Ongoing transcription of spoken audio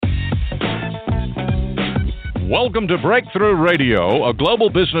Welcome to Breakthrough Radio, a global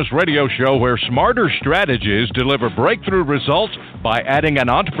business radio show where smarter strategies deliver breakthrough results by adding an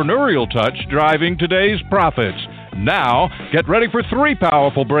entrepreneurial touch driving today's profits. Now, get ready for 3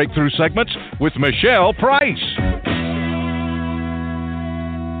 powerful breakthrough segments with Michelle Price.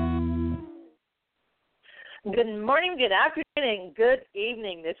 Good morning, good afternoon, and good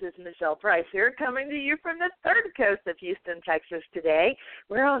evening. This is Michelle Price here, coming to you from the third coast of Houston, Texas today.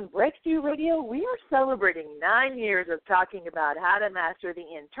 We're on Breakthrough Radio. We are celebrating 9 years of talking about how to master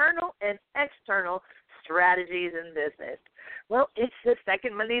the internal and external strategies in business. Well, it's the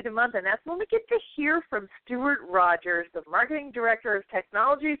second Monday of the month, and that's when we get to hear from Stuart Rogers, the Marketing Director of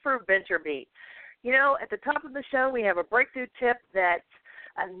Technology for VentureBeat. You know, at the top of the show, we have a breakthrough tip that's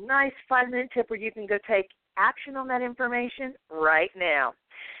a nice 5-minute tip where you can go take action on that information right now.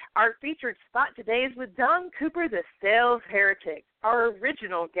 Our featured spot today is with Don Cooper, the Sales Heretic, our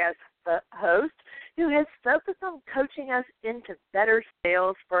original guest host, who has focused on coaching us into better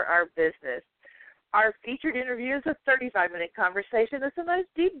sales for our business. Our featured interview is a 35-minute conversation that's a nice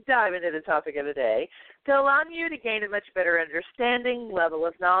deep dive into the topic of the day to allow you to gain a much better understanding, level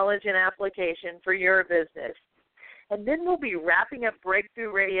of knowledge, and application for your business. And then we'll be wrapping up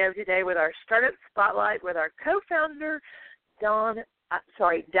Breakthrough Radio today with our Startup Spotlight with our co-founder, Dustin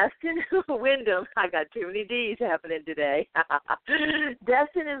Wyndham. I got too many D's happening today.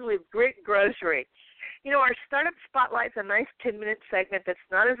 Dustin is with Grit Grocery. You know, our Startup Spotlight's a nice 10-minute segment that's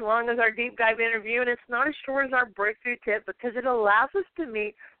not as long as our deep dive interview, and it's not as short as our breakthrough tip because it allows us to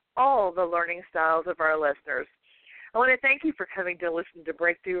meet all the learning styles of our listeners. I want to thank you for coming to listen to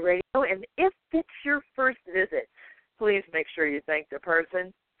Breakthrough Radio, and if it's your first visit, please make sure you thank the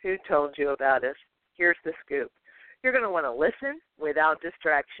person who told you about us. Here's the scoop. You're going to want to listen without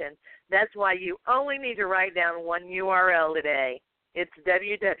distraction. That's why you only need to write down one URL today. It's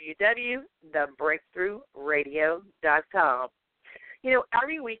www.thebreakthroughradio.com. You know,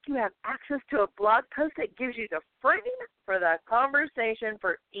 every week you have access to a blog post that gives you the frame for the conversation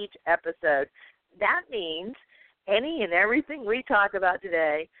for each episode. That means any and everything we talk about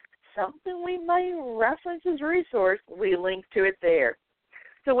today, something we may reference as a resource, we link to it there.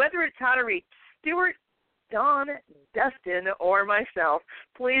 So whether it's how to reach Stuart, Don, Dustin, or myself,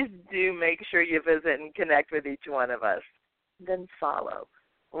 please do make sure you visit and connect with each one of us. Then follow,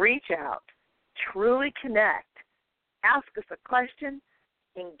 reach out, truly connect, ask us a question,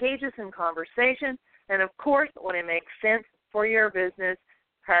 engage us in conversation, and of course, when it makes sense for your business,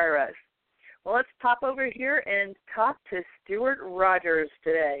 hire us. Well, let's pop over here and talk to Stuart Rogers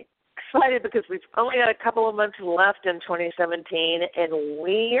today. Excited because we've only got a couple of months left in 2017, and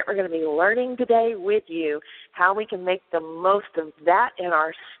we are going to be learning today with you how we can make the most of that in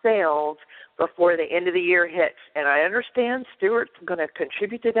our sales before the end of the year hits. And I understand Stuart's going to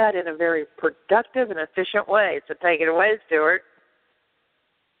contribute to that in a very productive and efficient way. So take it away, Stuart.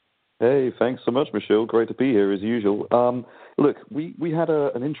 Hey, thanks so much, Michelle. Great to be here as usual. Look, we had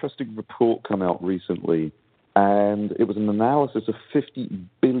an interesting report come out recently, and it was an analysis of 50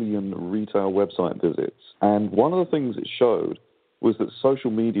 billion retail website visits. And one of the things it showed was that social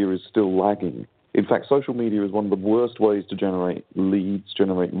media is still lagging. In fact, social media is one of the worst ways to generate leads,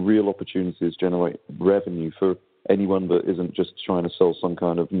 generate real opportunities, generate revenue for anyone that isn't just trying to sell some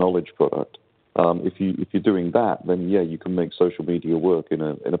kind of knowledge product. If you're doing that, then yeah, you can make social media work in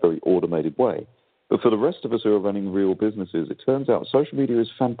a very automated way. But for the rest of us who are running real businesses, it turns out social media is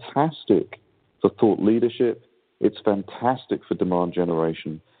fantastic for thought leadership. It's fantastic for demand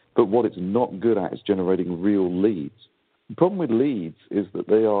generation. But what it's not good at is generating real leads. The problem with leads is that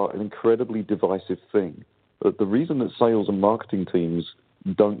they are an incredibly divisive thing. But the reason that sales and marketing teams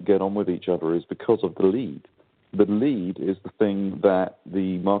don't get on with each other is because of the lead. The lead is the thing that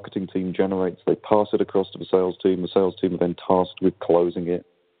the marketing team generates. They pass it across to the sales team. The sales team are then tasked with closing it.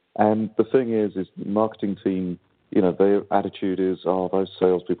 And the thing is the marketing team, you know, their attitude is, oh, those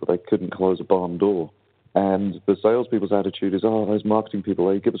salespeople, they couldn't close a barn door. And the salespeople's attitude is, oh, those marketing people,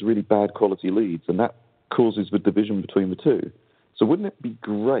 they give us really bad quality leads. And that causes the division between the two. So wouldn't it be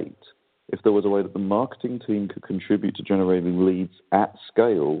great if there was a way that the marketing team could contribute to generating leads at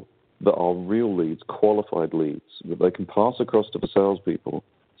scale that are real leads, qualified leads, that they can pass across to the salespeople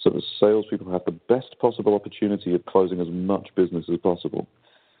so the salespeople have the best possible opportunity of closing as much business as possible.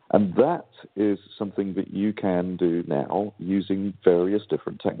 And that is something that you can do now using various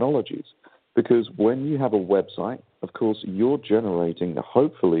different technologies. Because when you have a website, of course, you're generating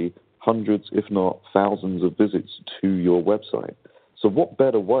hopefully hundreds, if not thousands of visits to your website. So what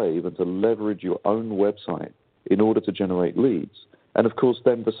better way than to leverage your own website in order to generate leads? And of course,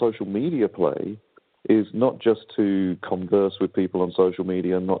 then the social media play is not just to converse with people on social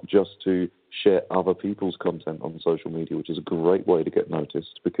media, not just to share other people's content on social media, which is a great way to get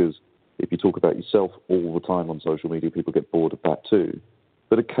noticed, because if you talk about yourself all the time on social media, people get bored of that too.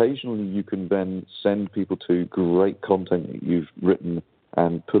 But occasionally you can then send people to great content that you've written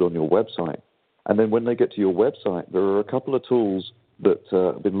and put on your website. And then when they get to your website, there are a couple of tools that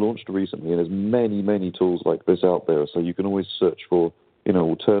have been launched recently, and there's many, many tools like this out there. So you can always search for,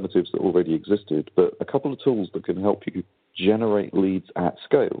 alternatives that already existed, but a couple of tools that can help you generate leads at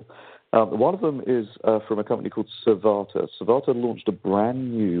scale. One of them is from a company called Servata. Servata launched a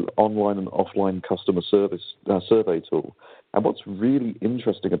brand new online and offline customer service survey tool. And what's really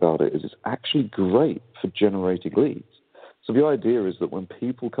interesting about it is it's actually great for generating leads. So the idea is that when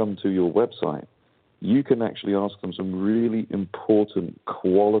people come to your website, you can actually ask them some really important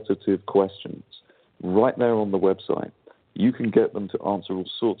qualitative questions right there on the website. You can get them to answer all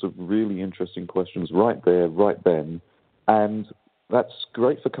sorts of really interesting questions right there, right then, and that's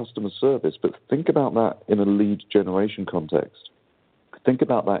great for customer service, but think about that in a lead generation context. Think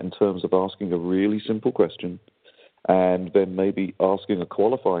about that in terms of asking a really simple question and then maybe asking a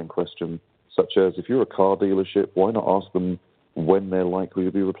qualifying question, such as if you're a car dealership, why not ask them when they're likely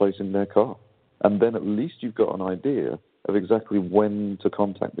to be replacing their car? And then at least you've got an idea of exactly when to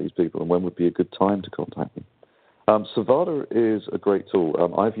contact these people and when would be a good time to contact them. Servata is a great tool.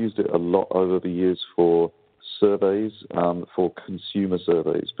 I've used it a lot over the years for surveys, for consumer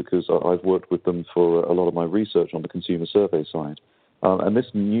surveys, because I've worked with them for a lot of my research on the consumer survey side. And this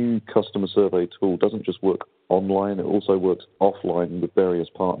new customer survey tool doesn't just work online, it also works offline with various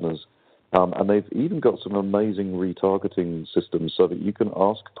partners. And they've even got some amazing retargeting systems so that you can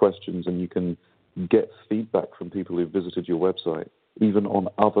ask questions and you can get feedback from people who've visited your website, even on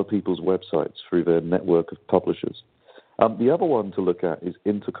other people's websites through their network of publishers. The other one to look at is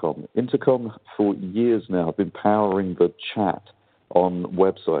Intercom. Intercom, for years now, have been powering the chat on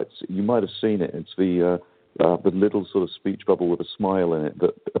websites. You might have seen it. It's the little sort of speech bubble with a smile in it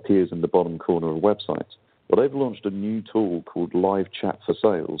that appears in the bottom corner of websites. Well, they've launched a new tool called Live Chat for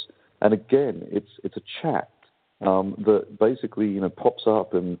Sales. And again, it's a chat that basically pops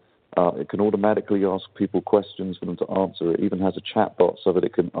up and it can automatically ask people questions for them to answer. It even has a chat bot so that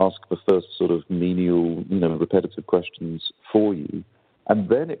it can ask the first sort of menial, repetitive questions for you. And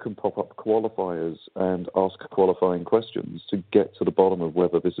then it can pop up qualifiers and ask qualifying questions to get to the bottom of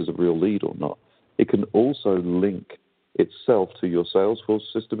whether this is a real lead or not. It can also link itself to your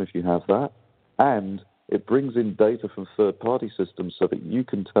Salesforce system if you have that. And it brings in data from third-party systems so that you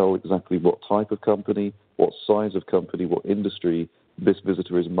can tell exactly what type of company, what size of company, what industry this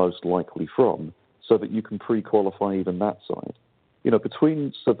visitor is most likely from, so that you can pre-qualify even that side.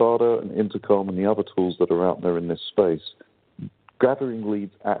 Between Servata and Intercom and the other tools that are out there in this space, gathering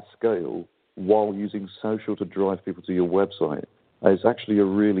leads at scale while using social to drive people to your website is actually a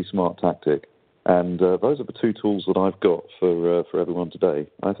really smart tactic. And those are the two tools that I've got for everyone today.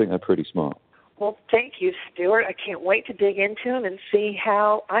 I think they're pretty smart. Well, thank you, Stuart. I can't wait to dig into them and see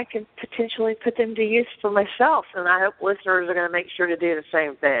how I can potentially put them to use for myself. And I hope listeners are going to make sure to do the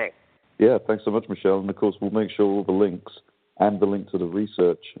same thing. Yeah, thanks so much, Michelle. And, of course, we'll make sure all the links and the link to the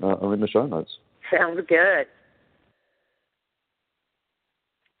research are in the show notes. Sounds good.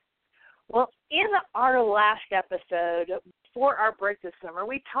 Well, in our last episode, before our break this summer,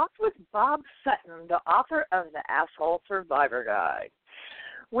 we talked with Bob Sutton, the author of The Asshole Survivor Guide.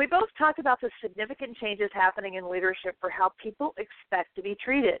 We both talked about the significant changes happening in leadership for how people expect to be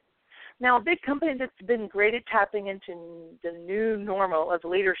treated. Now, a big company that's been great at tapping into the new normal of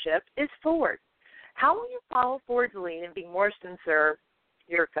leadership is Ford. How will you follow Ford's lead and be more sincere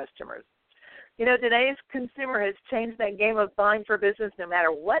to your customers? Today's consumer has changed that game of buying for business no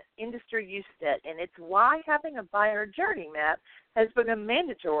matter what industry you sit, and it's why having a buyer journey map has become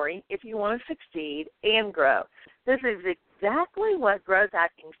mandatory if you want to succeed and grow. This is exactly what Growth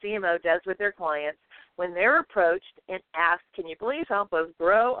Hacking CMO does with their clients when they're approached and asked, can you please help us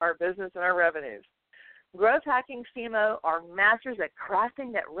grow our business and our revenues? Growth Hacking CMO are masters at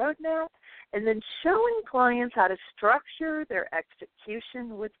crafting that roadmap and then showing clients how to structure their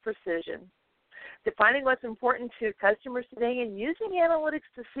execution with precision. Defining what's important to customers today and using analytics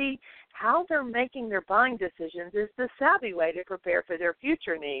to see how they're making their buying decisions is the savvy way to prepare for their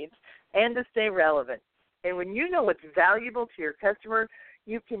future needs and to stay relevant. And when you know what's valuable to your customer,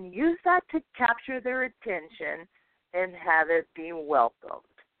 you can use that to capture their attention and have it be welcomed.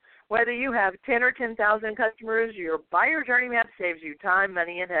 Whether you have 10 or 10,000 customers, your buyer journey map saves you time,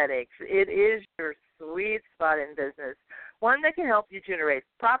 money, and headaches. It is your sweet spot in business, one that can help you generate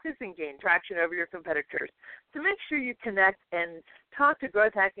profits and gain traction over your competitors. To make sure you connect and talk to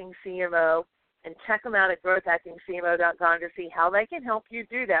Growth Hacking CMO and check them out at growthhackingcmo.com to see how they can help you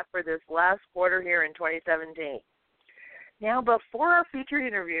do that for this last quarter here in 2017. Now, before our featured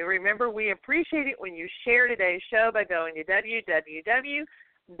interview, remember we appreciate it when you share today's show by going to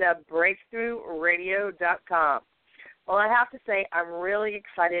www.thebreakthroughradio.com. Well, I have to say I'm really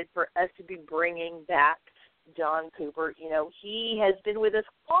excited for us to be bringing back Don Cooper. You know, he has been with us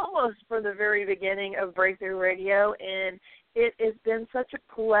almost from the very beginning of Breakthrough Radio, and it has been such a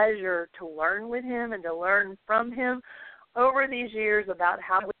pleasure to learn with him and to learn from him over these years about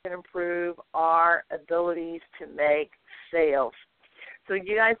how we can improve our abilities to make sales. So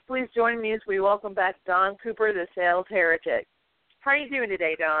you guys please join me as we welcome back Don Cooper, the sales heretic. How are you doing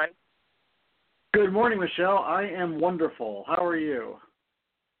today, Don? Good morning, Michelle. I am wonderful. How are you?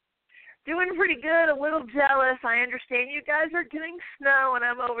 Doing pretty good, a little jealous. I understand you guys are getting snow, and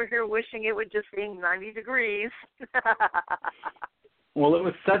I'm over here wishing it would just be 90 degrees. Well, it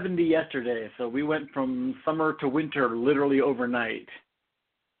was 70 yesterday, so we went from summer to winter literally overnight.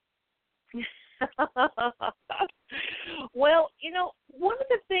 Well, you know, one of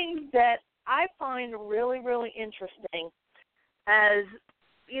the things that I find really, really interesting as,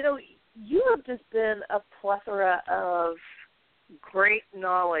 you know, you have just been a plethora of great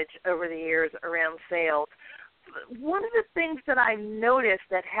knowledge over the years around sales. One of the things that I noticed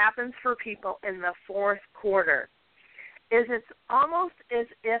that happens for people in the fourth quarter is it's almost as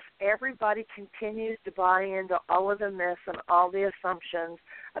if everybody continues to buy into all of the myths and all the assumptions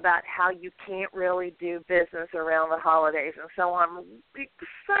about how you can't really do business around the holidays. And so I'm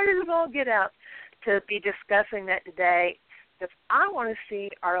excited as all get out to be discussing that today, because I want to see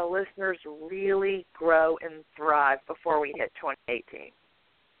our listeners really grow and thrive before we hit 2018.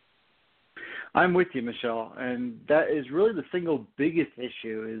 I'm with you, Michelle, and that is really the single biggest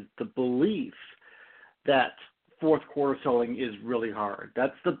issue is the belief that fourth quarter selling is really hard.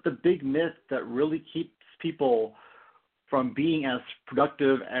 That's the big myth that really keeps people from being as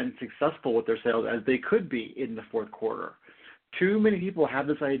productive and successful with their sales as they could be in the fourth quarter. Too many people have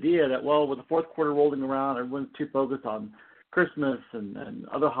this idea that, well, with the fourth quarter rolling around, everyone's too focused on Christmas and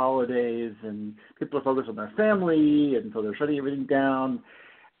other holidays, and people are focused on their family, and so they're shutting everything down.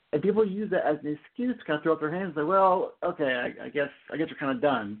 And people use that as an excuse to kind of throw up their hands and say, well, okay, I guess we're kind of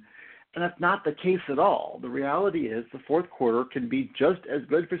done. And that's not the case at all. The reality is the fourth quarter can be just as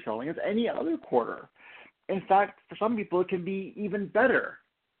good for selling as any other quarter. In fact, for some people, it can be even better.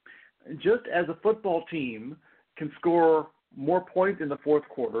 Just as a football team can score more points in the fourth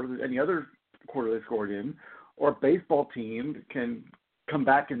quarter than any other quarter they scored in, or a baseball team can come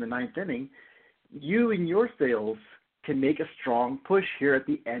back in the ninth inning, you and your sales can make a strong push here at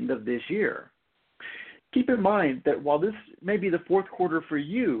the end of this year. Keep in mind that while this may be the fourth quarter for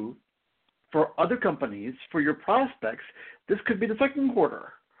you, for other companies, for your prospects, this could be the second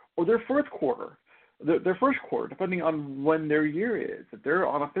quarter or their first quarter, depending on when their year is. If they're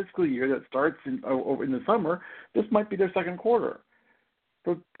on a fiscal year that starts in the summer, this might be their second quarter.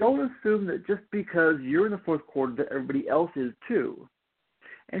 So don't assume that just because you're in the fourth quarter that everybody else is too.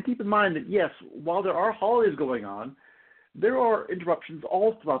 And keep in mind that, yes, while there are holidays going on, there are interruptions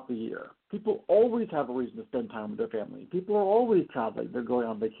all throughout the year. People always have a reason to spend time with their family. People are always traveling. They're going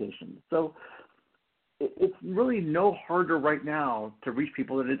on vacation. So it's really no harder right now to reach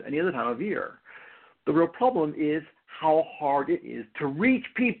people than it is any other time of year. The real problem is how hard it is to reach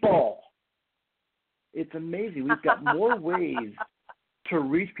people. It's amazing. We've got more ways to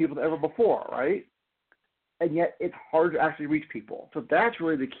reach people than ever before, right? And yet it's hard to actually reach people. So that's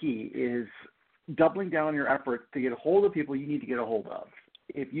really the key, is doubling down on your efforts to get a hold of people you need to get a hold of.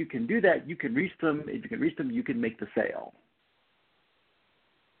 If you can do that, you can reach them. If you can reach them, you can make the sale.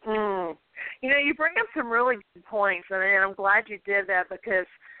 You know, you bring up some really good points, and I'm glad you did that because,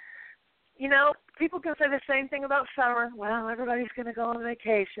 you know, people can say the same thing about summer. Well, everybody's going to go on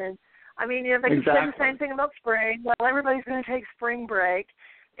vacation. I mean, you know, they can say the same thing about spring. Well, everybody's going to take spring break.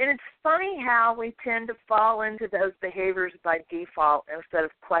 And it's funny how we tend to fall into those behaviors by default instead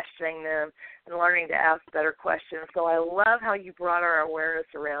of questioning them and learning to ask better questions. So I love how you brought our awareness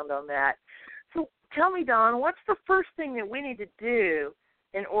around on that. So tell me, Don, what's the first thing that we need to do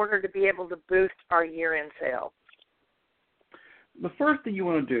in order to be able to boost our year-end sales? The first thing you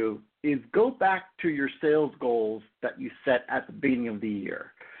want to do is go back to your sales goals that you set at the beginning of the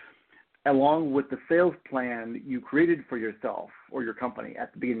year, along with the sales plan you created for yourself or your company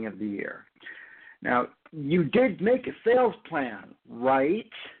at the beginning of the year. Now, you did make a sales plan, right?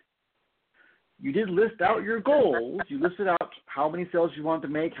 You did list out your goals. You listed out how many sales you wanted to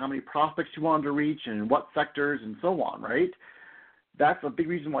make, how many prospects you wanted to reach, and in what sectors, and so on, right? That's a big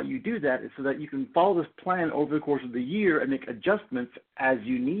reason why you do that, is so that you can follow this plan over the course of the year and make adjustments as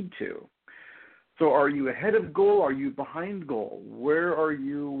you need to. So are you ahead of goal? Are you behind goal? Where are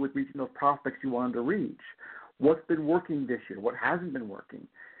you with reaching those prospects you wanted to reach? What's been working this year? What hasn't been working?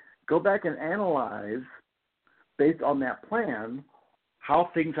 Go back and analyze, based on that plan, how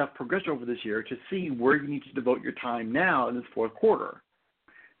things have progressed over this year to see where you need to devote your time now in this fourth quarter.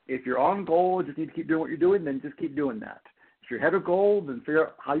 If you're on goal and just need to keep doing what you're doing, then just keep doing that. If you're ahead of goal, then figure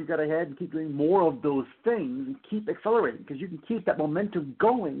out how you got ahead and keep doing more of those things and keep accelerating, because you can keep that momentum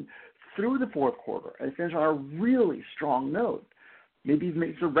going through the fourth quarter and finish on a really strong note. Maybe even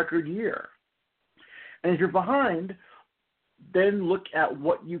make it a record year. And if you're behind, then look at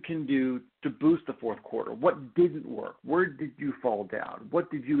what you can do to boost the fourth quarter. What didn't work? Where did you fall down? What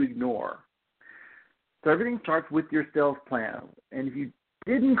did you ignore? So everything starts with your sales plan. And if you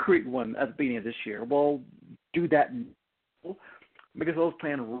didn't create one at the beginning of this year, well, do that now. Make a sales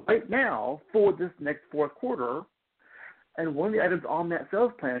plan right now for this next fourth quarter. And one of the items on that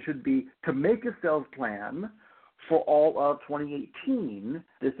sales plan should be to make a sales plan for all of 2018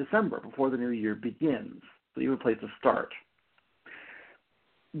 this December before the new year begins. So you have a place to start.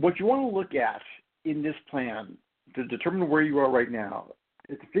 What you want to look at in this plan to determine where you are right now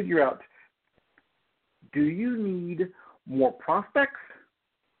is to figure out, do you need more prospects,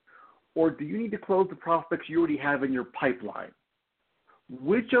 or do you need to close the prospects you already have in your pipeline?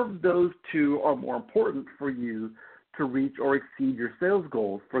 Which of those two are more important for you to reach or exceed your sales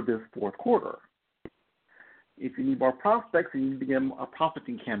goals for this fourth quarter? If you need more prospects, you need to begin a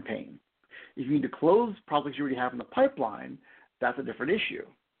prospecting campaign. If you need to close prospects you already have in the pipeline, that's a different issue.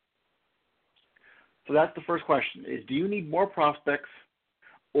 So that's the first question, is do you need more prospects,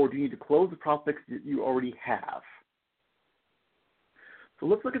 or do you need to close the prospects that you already have? So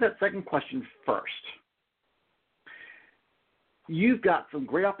let's look at that second question first. You've got some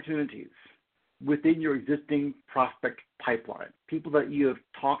great opportunities within your existing prospect pipeline, people that you have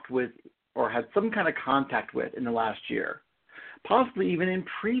talked with or had some kind of contact with in the last year, possibly even in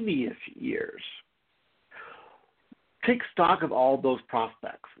previous years. Take stock of all those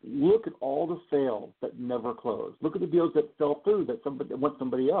prospects. Look at all the sales that never closed. Look at the deals that fell through that went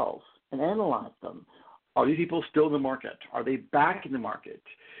somebody else, and analyze them. Are these people still in the market? Are they back in the market?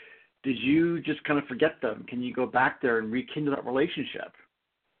 Did you just kind of forget them? Can you go back there and rekindle that relationship?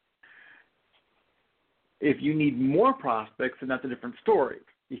 If you need more prospects, then that's a different story.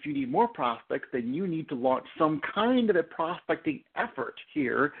 If you need more prospects, then you need to launch some kind of a prospecting effort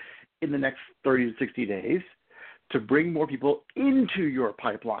here in the next 30 to 60 days to bring more people into your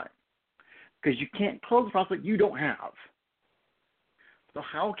pipeline, because you can't close a prospect you don't have. So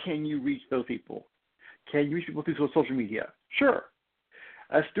how can you reach those people? Can you reach people through social media? Sure.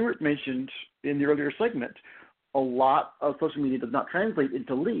 As Stuart mentioned in the earlier segment, a lot of social media does not translate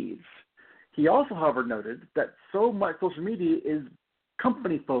into leads. He also, however, noted that so much social media is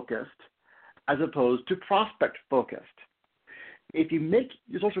company-focused as opposed to prospect-focused. If you make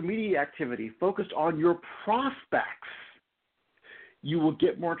your social media activity focused on your prospects, you will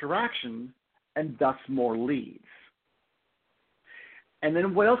get more interaction and thus more leads. And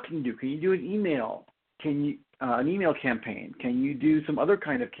then what else can you do? Can you do an email? An email campaign? Can you do some other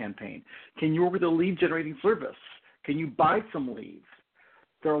kind of campaign? Can you work with a lead-generating service? Can you buy some leads?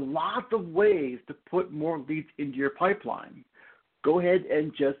 There are lots of ways to put more leads into your pipeline. Go ahead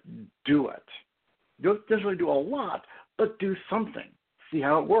and just do it. You don't necessarily do a lot, but do something. See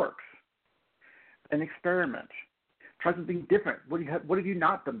how it works. And experiment. Try something different. What have you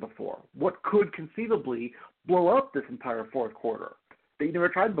not done before? What could conceivably blow up this entire fourth quarter that you never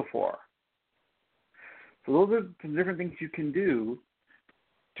tried before? So those are some different things you can do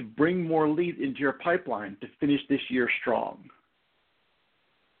to bring more leads into your pipeline to finish this year strong.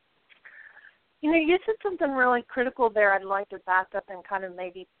 You know, you said something really critical there I'd like to back up and kind of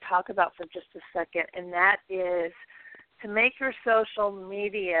maybe talk about for just a second, and that is to make your social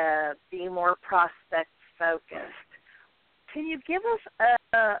media be more prospect-focused. Can you give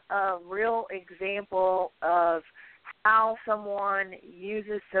us a real example of how someone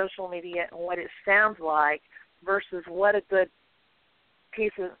uses social media and what it sounds like versus what a good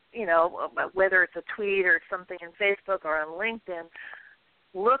piece of, whether it's a tweet or something in Facebook or on LinkedIn,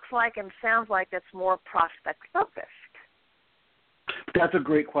 looks like and sounds like that's more prospect-focused? That's a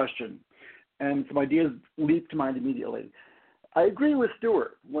great question, and some ideas leap to mind immediately. I agree with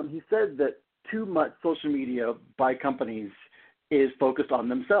Stuart when he said that too much social media by companies is focused on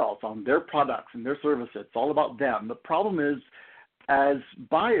themselves, on their products and their services. It's all about them. The problem is, as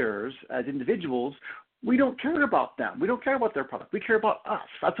buyers, as individuals, we don't care about them. We don't care about their product. We care about us.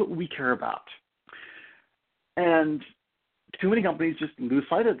 That's what we care about. And too many companies just lose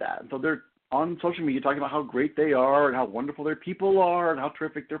sight of that. So they're on social media talking about how great they are and how wonderful their people are and how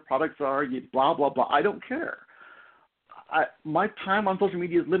terrific their products are, blah, blah, blah. I don't care. My time on social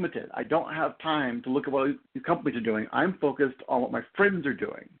media is limited. I don't have time to look at what these companies are doing. I'm focused on what my friends are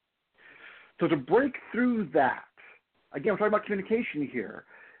doing. So to break through that, again, we're talking about communication here.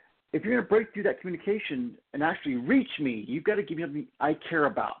 If you're going to break through that communication and actually reach me, you've got to give me something I care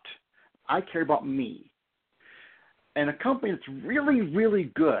about. I care about me. And a company that's really,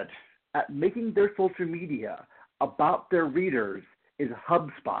 really good at making their social media about their readers is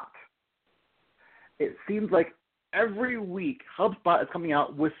HubSpot. It seems like every week HubSpot is coming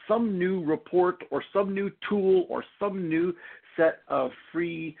out with some new report or some new tool or some new set of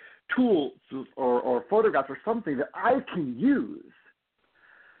free tools or photographs or something that I can use.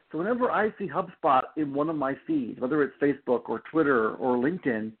 So whenever I see HubSpot in one of my feeds, whether it's Facebook or Twitter or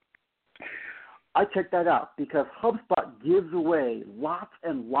LinkedIn, I check that out because HubSpot gives away lots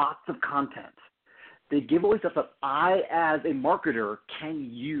and lots of content. They give away stuff that I, as a marketer, can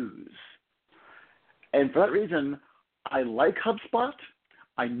use. And for that reason, I like HubSpot.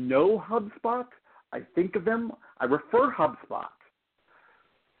 I know HubSpot. I think of them. I refer HubSpot.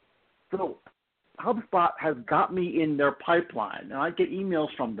 So HubSpot has got me in their pipeline, and I get emails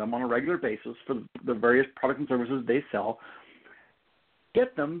from them on a regular basis for the various products and services they sell.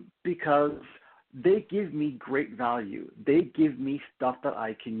 Get them because they give me great value. They give me stuff that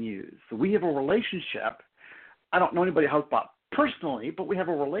I can use. So we have a relationship. I don't know anybody at HubSpot personally, but we have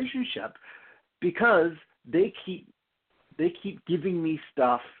a relationship because they keep giving me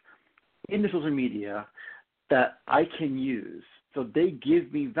stuff in the social media that I can use. So they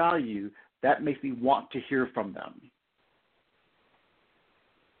give me value. That makes me want to hear from them.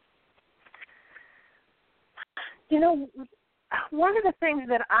 You know, one of the things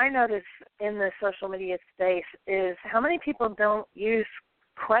that I notice in the social media space is how many people don't use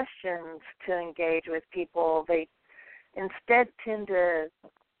questions to engage with people. They instead tend to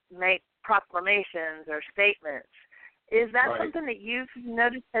make proclamations or statements. Is that Right. something that you've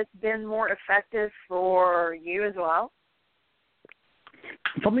noticed has been more effective for you as well?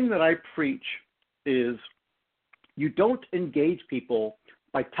 Something that I preach is you don't engage people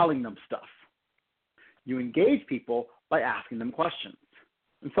by telling them stuff. You engage people by asking them questions.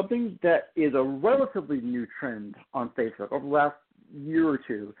 And something that is a relatively new trend on Facebook over the last year or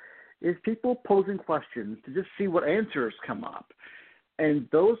two is people posing questions to just see what answers come up. And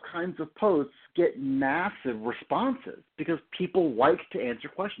those kinds of posts get massive responses because people like to answer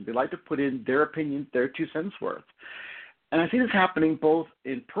questions. They like to put in their opinions, their 2 cents worth. And I see this happening both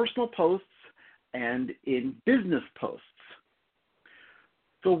in personal posts and in business posts.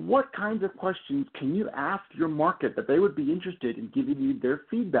 So what kinds of questions can you ask your market that they would be interested in giving you their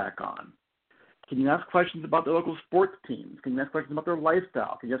feedback on? Can you ask questions about their local sports teams? Can you ask questions about their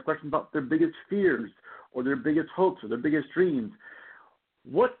lifestyle? Can you ask questions about their biggest fears or their biggest hopes or their biggest dreams?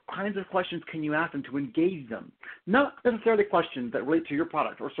 What kinds of questions can you ask them to engage them? Not necessarily questions that relate to your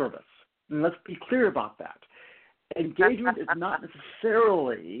product or service. And let's be clear about that. Engagement is not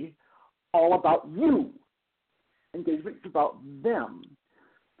necessarily all about you. Engagement is about them.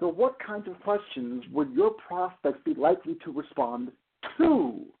 So what kinds of questions would your prospects be likely to respond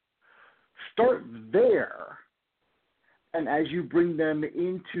to? Start there. And as you bring them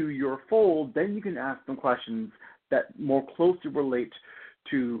into your fold, then you can ask them questions that more closely relate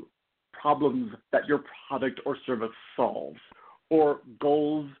to problems that your product or service solves or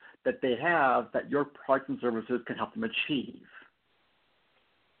goals that they have that your products and services can help them achieve.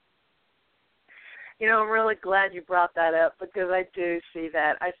 You know, I'm really glad you brought that up because I do see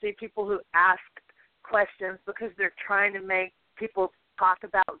that. I see people who ask questions because they're trying to make people talk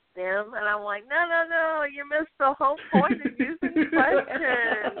about them, and I'm like, no, you missed the whole point of using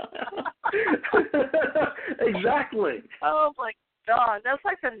questions. Exactly. Oh, my God. That's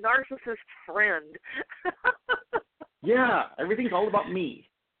like a narcissist friend. Yeah, everything's all about me.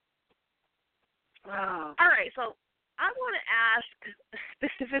 Wow. All right, so I want to ask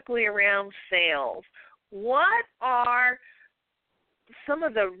specifically around sales. What are some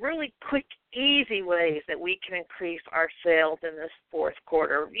of the really quick, easy ways that we can increase our sales in this fourth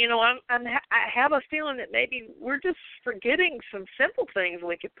quarter? You know, I have a feeling that maybe we're just forgetting some simple things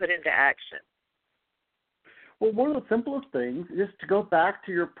we could put into action. Well, one of the simplest things is to go back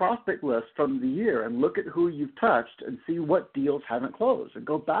to your prospect list from the year and look at who you've touched and see what deals haven't closed, and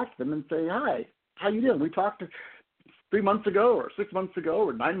go back to them and say, hi, how you doing? We talked 3 months ago or 6 months ago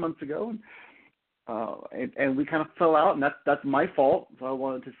or 9 months ago, and we kind of fell out, and that's my fault. So I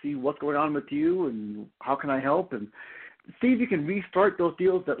wanted to see what's going on with you and how can I help, and see if you can restart those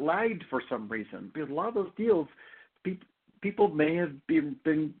deals that lagged for some reason. Because a lot of those deals, people may have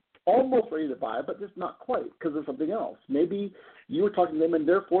been almost ready to buy, but just not quite because of something else. Maybe you were talking to them in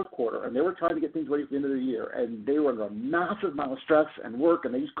their fourth quarter, and they were trying to get things ready for the end of the year, and they were under a massive amount of stress and work,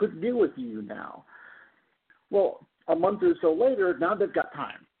 and they just couldn't deal with you now. Well, a month or so later, now they've got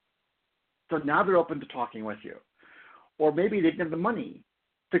time. So now they're open to talking with you. Or maybe they didn't have the money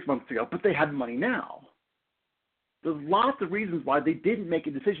 6 months ago, but they have money now. There's lots of reasons why they didn't make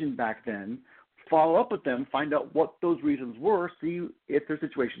a decision back then. Follow up with them, find out what those reasons were, see if their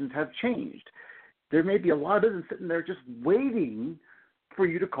situations have changed. There may be a lot of business sitting there just waiting for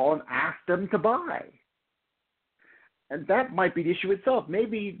you to call and ask them to buy. And that might be the issue itself.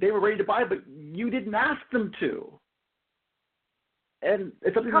 Maybe they were ready to buy, but you didn't ask them to. And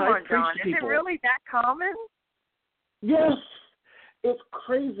it's something that I preach to people. Is it really that common? Yes. It's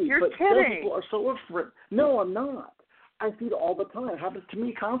crazy. You're but kidding. People are so afraid. No, I'm not. I see it all the time. It happens to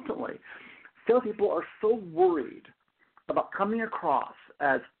me constantly. Salespeople are so worried about coming across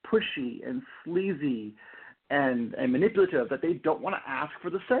as pushy and sleazy and manipulative that they don't want to ask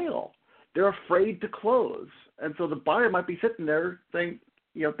for the sale. They're afraid to close. And so the buyer might be sitting there saying,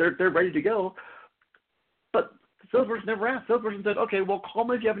 they're ready to go. But the salesperson never asked. The salesperson said, okay, well, call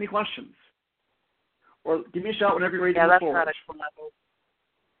me if you have any questions. Or give me a shout whenever you're ready to move forward. Yeah, that's not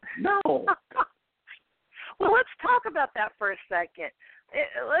a No. Well, let's talk about that for a second.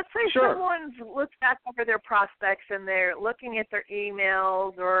 Let's say someone's looked back over their prospects and they're looking at their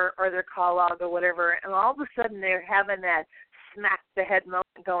emails or their call log or whatever, and all of a sudden they're having that smack the head moment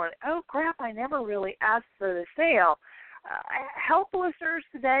going, oh, crap, I never really asked for the sale. Help listeners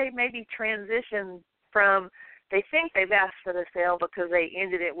today maybe transition from they think they've asked for the sale because they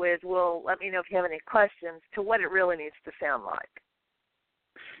ended it with, well, let me know if you have any questions, to what it really needs to sound like.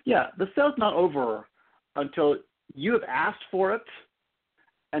 Yeah, the sale's not over until you have asked for it,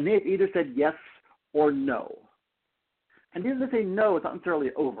 and they have either said yes or no. And even if they say no, it's not necessarily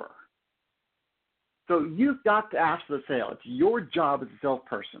over. So you've got to ask for the sale. It's your job as a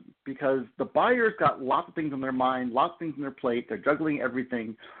salesperson because the buyer's got lots of things on their mind, lots of things on their plate. They're juggling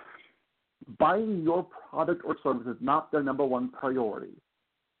everything. Buying your product or service is not their number one priority.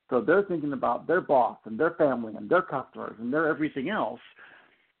 So they're thinking about their boss and their family and their customers and their everything else.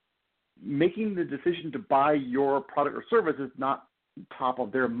 Making the decision to buy your product or service is not top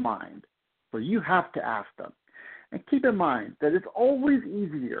of their mind. So you have to ask them. And keep in mind that it's always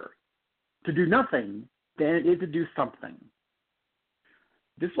easier to do nothing than it is to do something.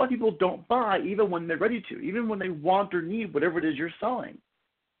 This is why people don't buy even when they're ready to, even when they want or need whatever it is you're selling.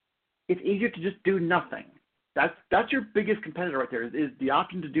 It's easier to just do nothing. That's your biggest competitor right there is the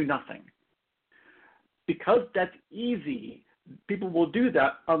option to do nothing. Because that's easy, people will do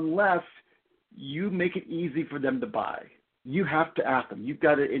that unless you make it easy for them to buy. You have to ask them. You've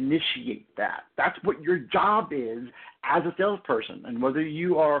got to initiate that. That's what your job is as a salesperson. And whether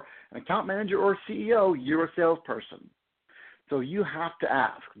you are an account manager or a CEO, you're a salesperson. So you have to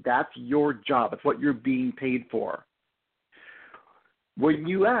ask. That's your job. It's what you're being paid for. When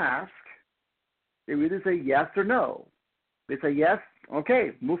you ask, they either say yes or no. They say yes,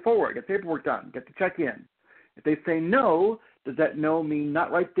 okay, move forward, get paperwork done, get the check in. If they say no, does that no mean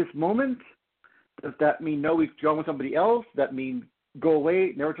not right this moment? Does that mean no, we've gone with somebody else? Does that mean go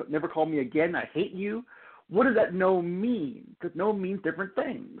away, never call me again, I hate you? What does that no mean? Because no means different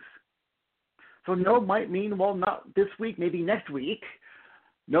things. So no might mean, well, not this week, maybe next week.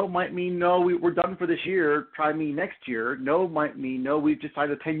 No might mean, no, we're done for this year, try me next year. No might mean, no, we've just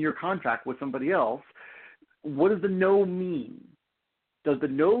signed a 10-year contract with somebody else. What does the no mean? Does the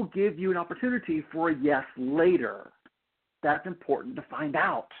no give you an opportunity for a yes later? That's important to find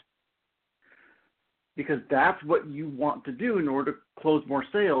out. Because that's what you want to do in order to close more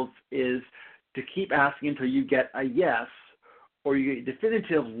sales is to keep asking until you get a yes or you get a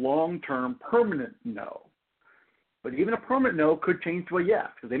definitive long-term permanent no. But even a permanent no could change to a yes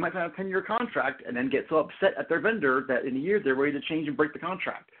because they might sign a 10-year contract and then get so upset at their vendor that in a year they're ready to change and break the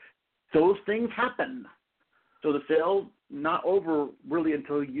contract. Those things happen. So the sale's not over really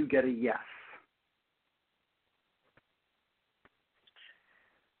until you get a yes.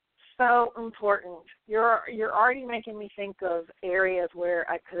 So important. You're already making me think of areas where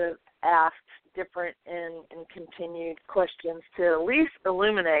I could have asked different and continued questions to at least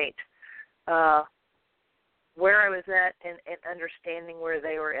illuminate where I was at and understanding where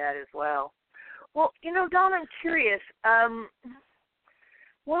they were at as well. Well, Don, I'm curious.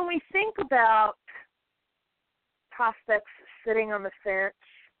 When we think about prospects sitting on the fence,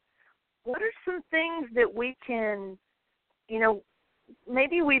 what are some things that we can,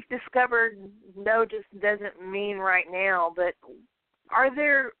 maybe we've discovered no just doesn't mean right now, but are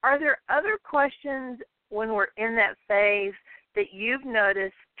there other questions when we're in that phase that you've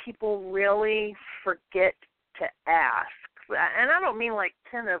noticed people really forget to ask? And I don't mean like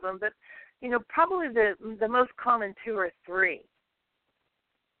 10 of them, but, probably the most common 2 or 3.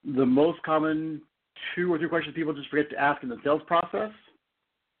 The most common 2 or 3 questions people just forget to ask in the sales process?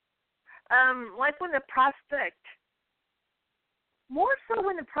 Like when the prospect, more so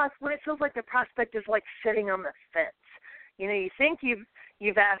when it feels like the prospect is like sitting on the fence. You think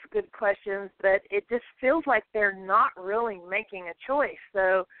you've asked good questions, but it just feels like they're not really making a choice.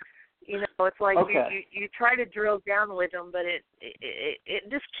 So, it's like you try to drill down with them, but it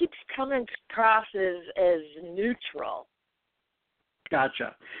just keeps coming across as neutral.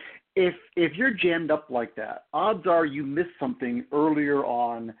 Gotcha. If you're jammed up like that, odds are you missed something earlier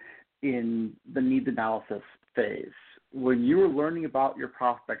on in the needs analysis phase. When you were learning about your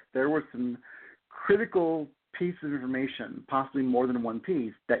prospect, there were some critical pieces of information, possibly more than one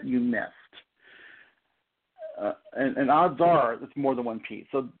piece, that you missed. And odds are it's more than one piece.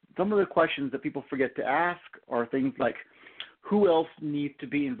 So some of the questions that people forget to ask are things like, who else needs to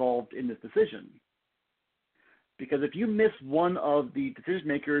be involved in this decision? Because if you miss one of the decision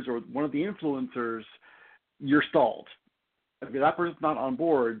makers or one of the influencers, you're stalled. If that person's not on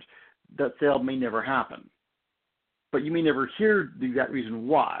board, that sale may never happen. But you may never hear the exact reason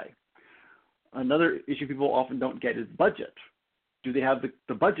why. Another issue people often don't get is budget. Do they have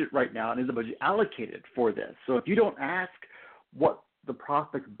the budget right now, and is the budget allocated for this? So if you don't ask what the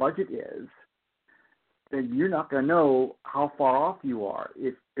prospect's budget is, then you're not going to know how far off you are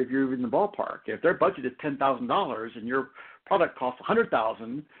if you're in the ballpark. If their budget is $10,000 and your product costs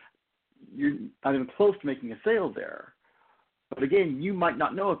 $100,000, you're not even close to making a sale there. But again, you might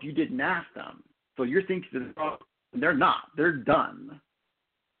not know if you didn't ask them. So you're thinking they're not. They're done.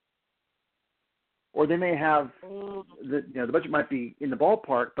 Or they may have the budget might be in the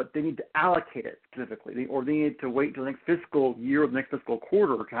ballpark, but they need to allocate it specifically, or they need to wait until the next fiscal year or the next fiscal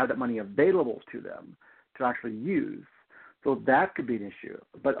quarter to have that money available to them to actually use. So that could be an issue.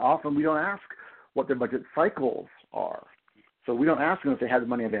 But often we don't ask what their budget cycles are. So we don't ask them if they have the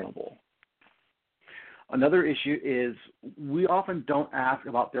money available. Another issue is we often don't ask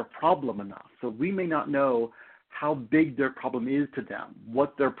about their problem enough. So we may not know how big their problem is to them,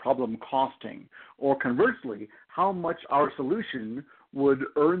 what their problem costing, or conversely, how much our solution would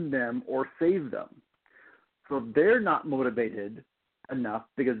earn them or save them. So they're not motivated enough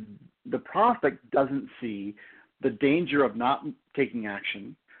because the prospect doesn't see the danger of not taking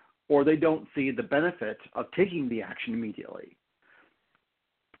action, or they don't see the benefit of taking the action immediately.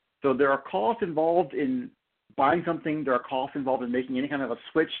 So there are costs involved in buying something, there are costs involved in making any kind of a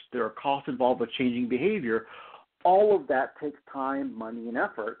switch, there are costs involved with changing behavior. All of that takes time, money, and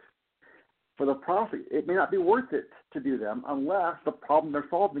effort. For the prospect, it may not be worth it to do them unless the problem they're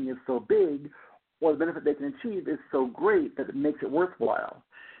solving is so big or the benefit they can achieve is so great that it makes it worthwhile.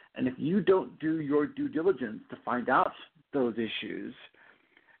 And if you don't do your due diligence to find out those issues,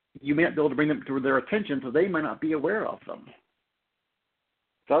 you may not be able to bring them to their attention, so they might not be aware of them.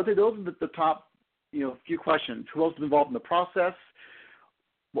 So I would say those are the top few questions. Who else is involved in the process?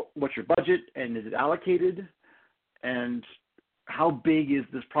 What's your budget, and is it allocated? And how big is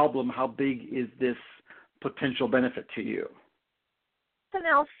this problem? How big is this potential benefit to you? Something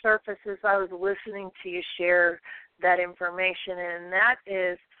else surfaces. I was listening to you share that information, and that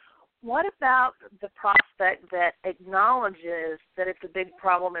is, what about the prospect that acknowledges that it's a big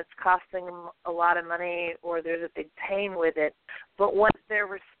problem, it's costing them a lot of money, or there's a big pain with it, but what their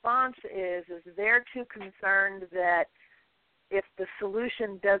response is they're too concerned that if the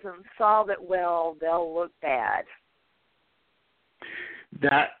solution doesn't solve it well, they'll look bad?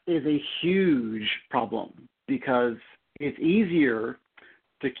 That is a huge problem because it's easier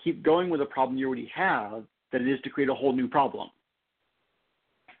to keep going with a problem you already have than it is to create a whole new problem.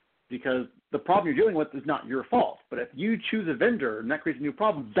 Because the problem you're dealing with is not your fault. But if you choose a vendor and that creates a new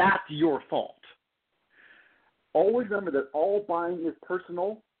problem, that's your fault. Always remember that all buying is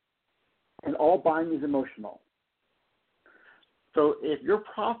personal and all buying is emotional. So if your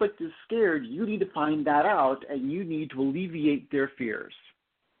prospect is scared, you need to find that out and you need to alleviate their fears.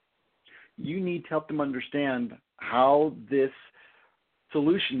 You need to help them understand how this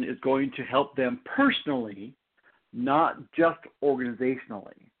solution is going to help them personally, not just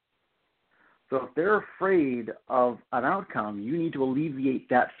organizationally. So if they're afraid of an outcome, you need to alleviate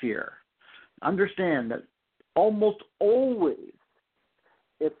that fear. Understand that almost always,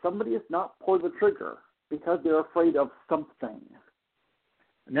 if somebody is not pulling the trigger because they're afraid of something,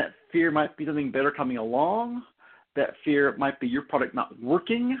 and that fear might be something better coming along, that fear might be your product not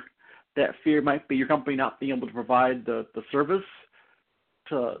working, that fear might be your company not being able to provide the service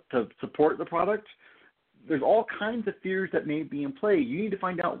to support the product, there's all kinds of fears that may be in play. You need to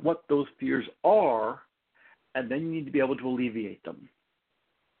find out what those fears are, and then you need to be able to alleviate them.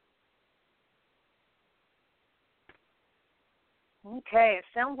 Okay, it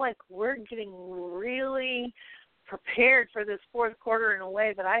sounds like we're getting really prepared for this fourth quarter in a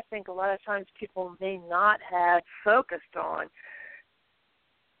way that I think a lot of times people may not have focused on.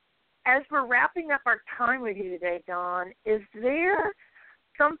 As we're wrapping up our time with you today, Don, is there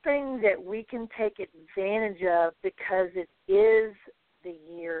something that we can take advantage of because it is the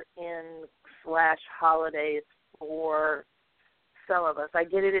year-end / holidays for some of us? I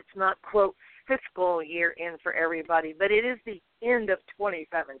get it, it's not, quote, fiscal year-end for everybody, but it is the end of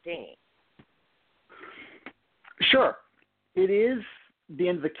 2017. Sure. It is the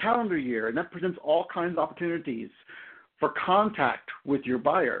end of the calendar year, and that presents all kinds of opportunities for contact with your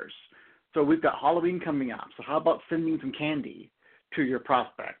buyers. So we've got Halloween coming up. So how about sending some candy to your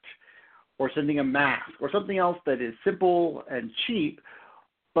prospect, or sending a mask, or something else that is simple and cheap,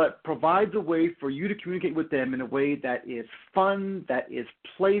 but provides a way for you to communicate with them in a way that is fun, that is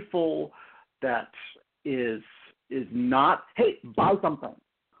playful, that is not, hey, buy something,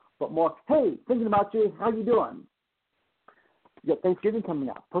 but more, hey, thinking about you, how you doing? You got Thanksgiving coming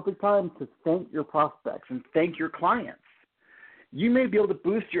up. Perfect time to thank your prospects and thank your clients. You may be able to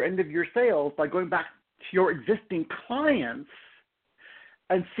boost your end of year sales by going back to your existing clients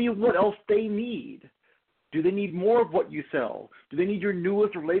and see what else they need. Do they need more of what you sell? Do they need your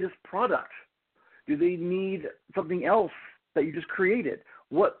newest or latest product? Do they need something else that you just created?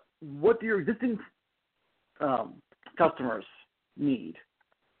 What do your existing customers need?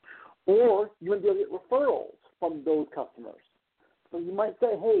 Or you might be able to get referrals from those customers. So you might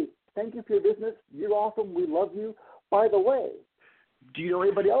say, hey, thank you for your business. You're awesome. We love you. By the way, do you know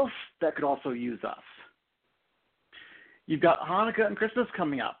anybody else that could also use us? You've got Hanukkah and Christmas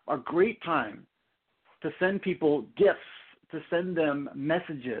coming up, a great time to send people gifts, to send them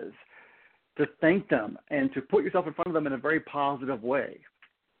messages, to thank them, and to put yourself in front of them in a very positive way.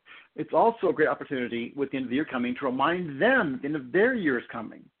 It's also a great opportunity with the end of the year coming to remind them the end of their year is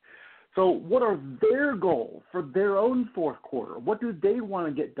coming. So what are their goals for their own fourth quarter? What do they want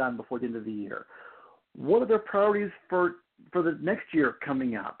to get done before the end of the year? What are their priorities for the next year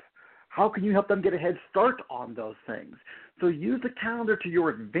coming up? How can you help them get a head start on those things? So use the calendar to your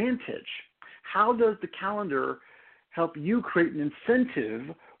advantage. How does the calendar help you create an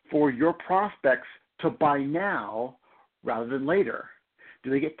incentive for your prospects to buy now rather than later? Do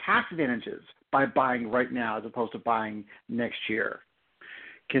they get tax advantages by buying right now as opposed to buying next year?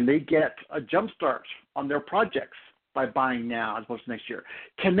 Can they get a jump start on their projects by buying now as opposed to next year?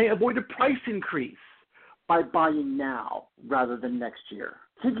 Can they avoid a price increase by buying now rather than next year?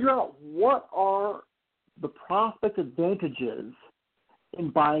 Figure out what are the prospect advantages in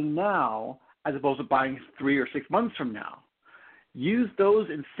buying now as opposed to buying 3 or 6 months from now. Use those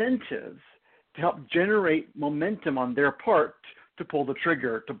incentives to help generate momentum on their part to pull the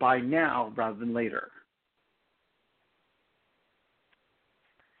trigger to buy now rather than later.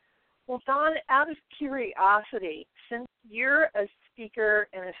 Well, Don, out of curiosity, since you're a speaker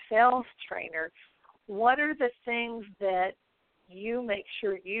and a sales trainer, what are the things that you make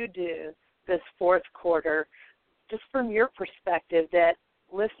sure you do this fourth quarter, just from your perspective, that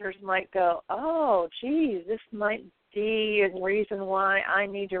listeners might go, oh, geez, this might be a reason why I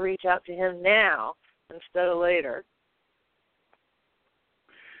need to reach out to him now instead of later?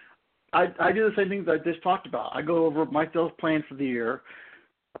 I do the same things I just talked about. I go over my sales plan for the year,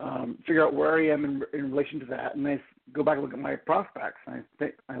 figure out where I am in relation to that, and I go back and look at my prospects. And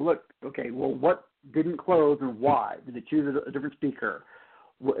I look, okay, well, what didn't close and why? Did they choose a different speaker?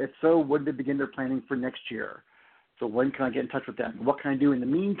 If so, when did they begin their planning for next year? So when can I get in touch with them? What can I do in the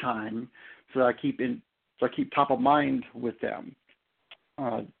meantime so I keep top of mind with them?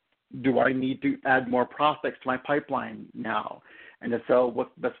 Do I need to add more prospects to my pipeline now? And if so,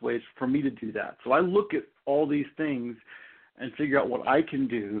 what's the best ways for me to do that? So I look at all these things and figure out what I can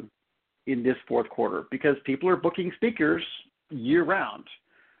do in this fourth quarter, because people are booking speakers year-round.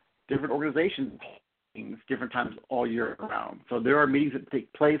 Different organizations, different times all year round. So there are meetings that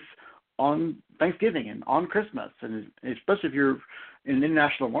take place on Thanksgiving and on Christmas, and especially if you're in an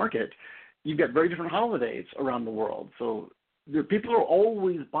international market, you've got very different holidays around the world. So people are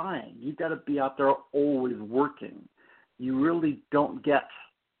always buying. You've got to be out there always working. You really don't get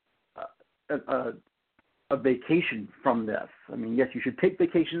a vacation from this. I mean, yes, you should take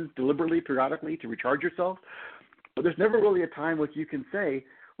vacations deliberately, periodically to recharge yourself, but there's never really a time which you can say,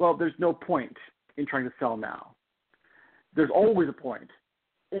 well, there's no point in trying to sell now. There's always a point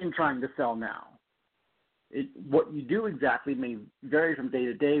in trying to sell now. What you do exactly may vary from day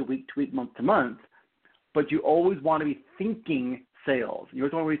to day, week to week, month to month, but you always want to be thinking sales. You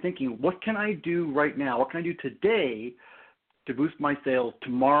always want to be thinking, what can I do right now? What can I do today to boost my sales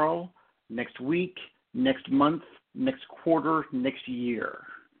tomorrow, next week, next month, next quarter, next year?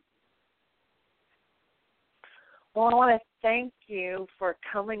 Well, I want to thank you for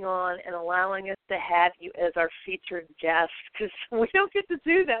coming on and allowing us to have you as our featured guest, because we don't get to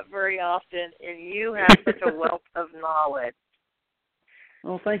do that very often, and you have such a wealth of knowledge.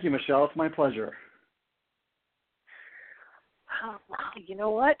 Well, thank you, Michelle. It's my pleasure. You know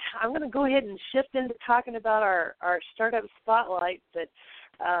what? I'm going to go ahead and shift into talking about our startup spotlight, but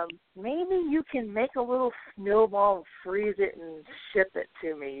maybe you can make a little snowball and freeze it and ship it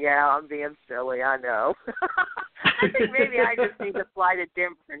to me. Yeah, I'm being silly, I know. I think maybe I just need to fly to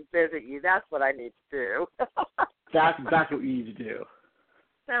Denver and visit you. That's what I need to do. That's exactly what you need to do.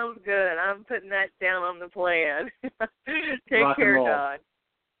 Sounds good. I'm putting that down on the plan. Take Rock and care, roll. Don.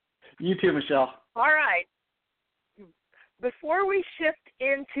 You too, Michelle. All right. Before we shift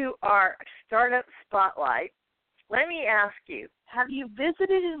into our startup spotlight, let me ask you, have you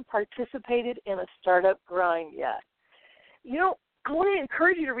visited and participated in a startup grind yet? You know, I want to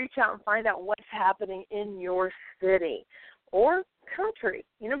encourage you to reach out and find out what's happening in your city or country,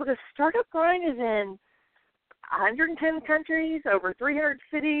 because startup grind is in 110 countries, over 300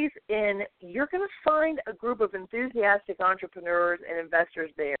 cities, and you're going to find a group of enthusiastic entrepreneurs and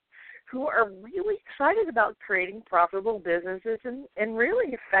investors there who are really excited about creating profitable businesses and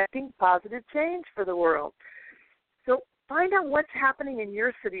really affecting positive change for the world. So find out what's happening in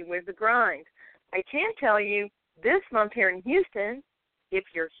your city with the grind. I can tell you this month here in Houston, if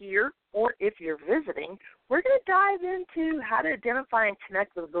you're here or if you're visiting, we're going to dive into how to identify and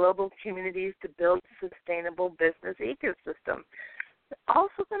connect with global communities to build a sustainable business ecosystem. We're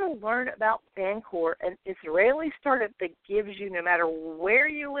also going to learn about Bancor, an Israeli startup that gives you, no matter where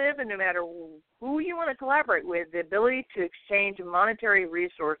you live and no matter who you want to collaborate with, the ability to exchange monetary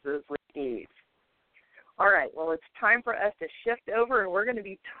resources with ease. All right, well, it's time for us to shift over, and we're going to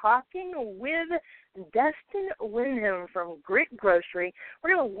be talking with Destin Wyndham from Grit Grocery.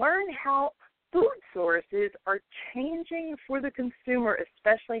 We're going to learn how food sources are changing for the consumer,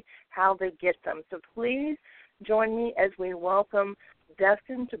 especially how they get them. So please join me as we welcome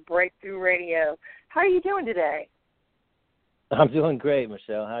Destin to Breakthrough Radio. How are you doing today? I'm doing great,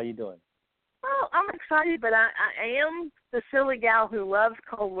 Michelle. How are you doing? Well, I'm excited, but I am the silly gal who loves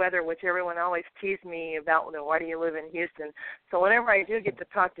cold weather, which everyone always teases me about, why do you live in Houston? So whenever I do get to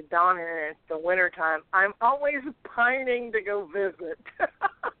talk to Don and it's the winter time, I'm always pining to go visit.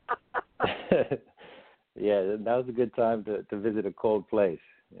 Yeah, that was a good time to visit a cold place.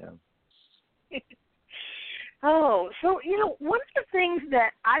 Yeah. Oh, so, one of the things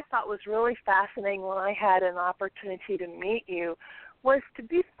that I thought was really fascinating when I had an opportunity to meet you was to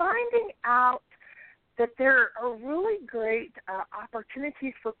be finding out that there are really great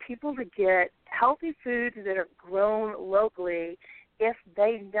opportunities for people to get healthy foods that are grown locally if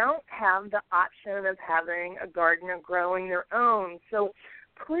they don't have the option of having a garden or growing their own. So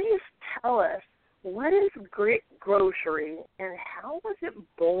please tell us, what is Grit Grocery and how was it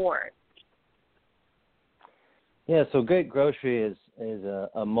born? Yeah, so Grit Grocery is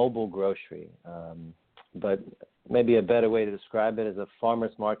a mobile grocery, but maybe a better way to describe it is a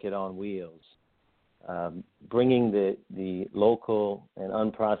farmer's market on wheels, bringing the local and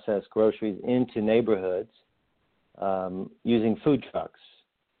unprocessed groceries into neighborhoods using food trucks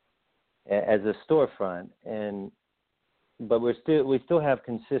as a storefront, but we still have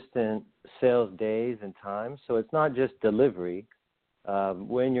consistent sales days and times, so it's not just delivery.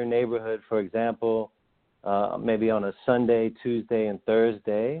 We're in your neighborhood, for example, maybe on a Sunday, Tuesday, and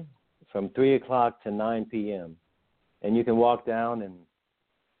Thursday from 3 o'clock to 9 p.m. And you can walk down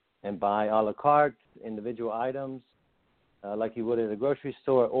and buy a la carte individual items like you would at a grocery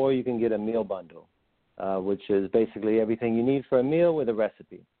store, or you can get a meal bundle, which is basically everything you need for a meal with a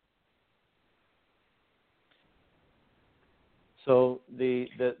recipe. So the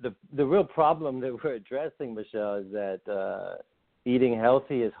real problem that we're addressing, Michelle, is that eating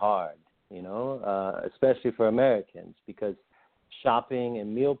healthy is hard, especially for Americans, because shopping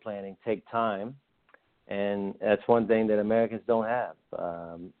and meal planning take time, and that's one thing that Americans don't have.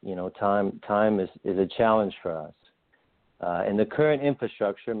 Time is a challenge for us. And the current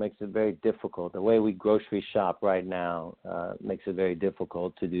infrastructure makes it very difficult. The way we grocery shop right now makes it very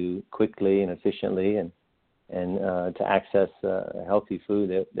difficult to do quickly and efficiently and to access healthy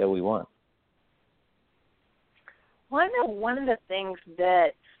food that we want. Well, I know one of the things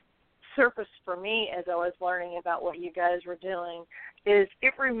that surfaced for me as I was learning about what you guys were doing is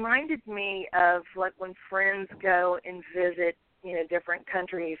it reminded me of like when friends go and visit different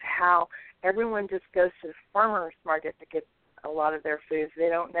countries, how everyone just goes to the farmer's market to get a lot of their foods. They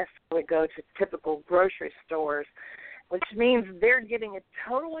don't necessarily go to typical grocery stores, which means they're getting a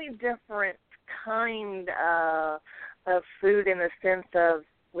totally different kind of food in the sense of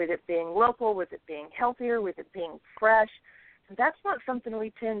with it being local, with it being healthier, with it being fresh. And that's not something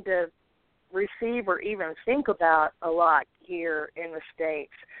we tend to receive or even think about a lot here in the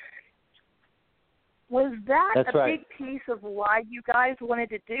States. Was that That's a right. big piece of why you guys wanted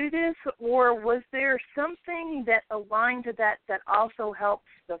to do this, or was there something that aligned to that also helps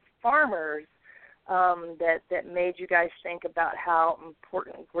the farmers that made you guys think about how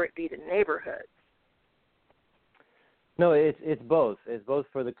important grit be to neighborhoods? No, it's both. It's both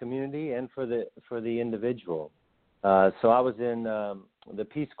for the community and for the individual. So I was in the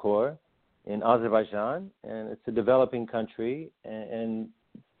Peace Corps in Azerbaijan, and it's a developing country, and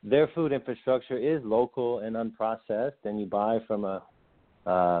their food infrastructure is local and unprocessed, and you buy from a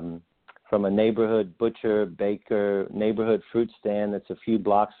neighborhood butcher, baker, neighborhood fruit stand that's a few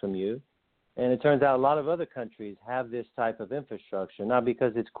blocks from you. And it turns out a lot of other countries have this type of infrastructure, not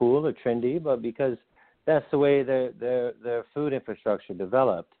because it's cool or trendy, but because that's the way their food infrastructure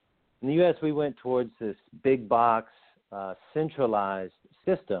developed. In the U.S., we went towards this big box, centralized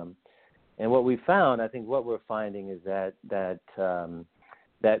system. And what we found, I think what we're finding is that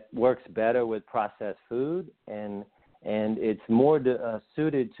works better with processed food, and it's more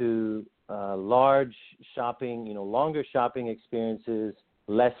suited to large shopping, longer shopping experiences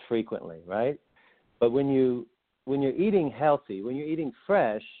less frequently, right? But when you're eating healthy, when you're eating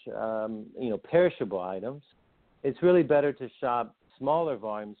fresh, perishable items, it's really better to shop smaller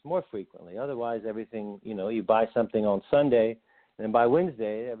volumes more frequently. Otherwise, everything, you buy something on Sunday, and by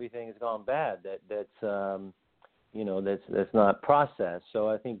Wednesday, everything has gone bad. That's not processed. So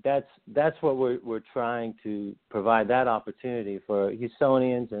I think that's what we're trying to provide, that opportunity for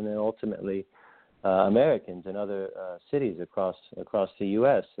Houstonians and then ultimately Americans in other cities across the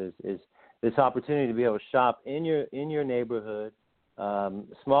U.S. is this opportunity to be able to shop in your neighborhood,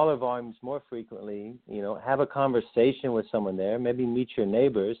 smaller volumes more frequently. Have a conversation with someone there, maybe meet your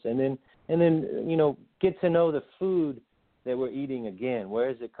neighbors, and then get to know the food that we're eating again.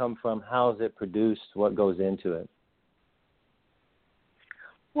 Where does it come from? How is it produced? What goes into it?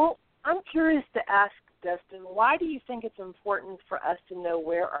 Well, I'm curious to ask Dustin, why do you think it's important for us to know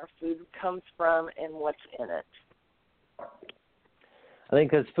where our food comes from and what's in it? I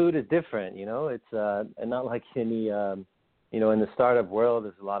think because food is different, it's not like any, in the startup world,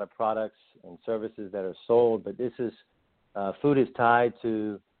 there's a lot of products and services that are sold, but this is, food is tied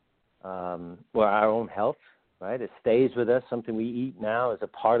to, our own health, right? It stays with us. Something we eat now is a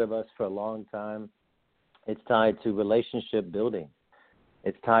part of us for a long time. It's tied to relationship building.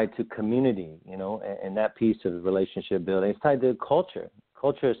 It's tied to community, and that piece of relationship building. It's tied to culture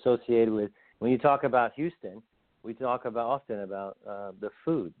associated with, when you talk about Houston, we talk often about the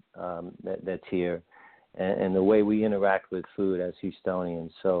food that's here and the way we interact with food as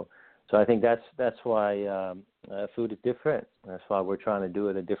Houstonians. So I think that's why food is different. That's why we're trying to do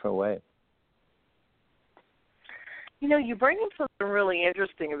it a different way. You bring up something really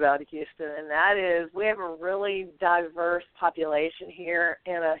interesting about Houston, and that is we have a really diverse population here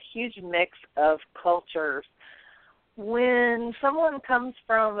and a huge mix of cultures. When someone comes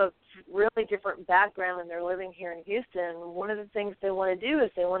from a really different background and they're living here in Houston, one of the things they want to do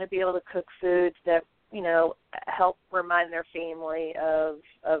is they want to be able to cook foods that, help remind their family of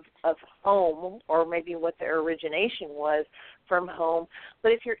home, or maybe what their origination was from home.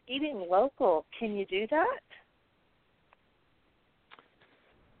 But if you're eating local, can you do that?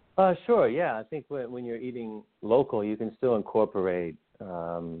 Sure, yeah. I think when you're eating local, you can still incorporate,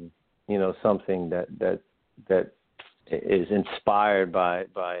 something that is inspired by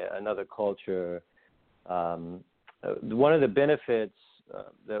another culture. One of the benefits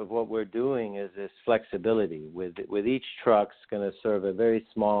of what we're doing is this flexibility. With each truck's going to serve a very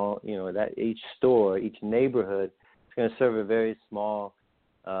small, that each store, each neighborhood is going to serve a very small,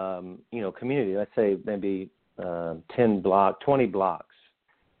 community. Let's say maybe 20 blocks.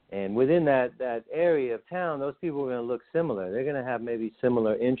 And within that area of town, those people are going to look similar. They're going to have maybe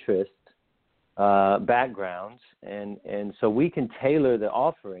similar interests, backgrounds, and so we can tailor the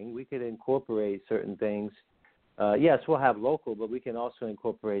offering. We could incorporate certain things. Yes, we'll have local, but we can also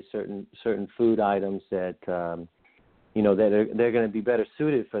incorporate certain food items that they're going to be better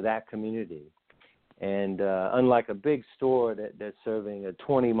suited for that community. And unlike a big store that's serving a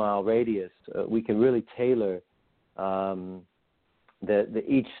 20-mile radius, we can really tailor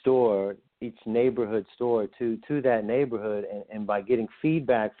each neighborhood store to that neighborhood, and by getting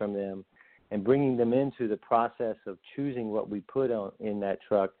feedback from them and bringing them into the process of choosing what we put in that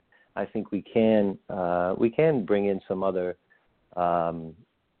truck, I think we can bring in some other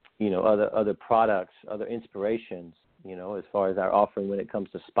other products, other inspirations, as far as our offering when it comes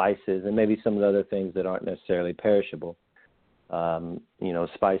to spices and maybe some of the other things that aren't necessarily perishable.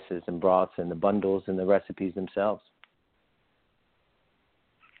 Spices and broths and the bundles and the recipes themselves.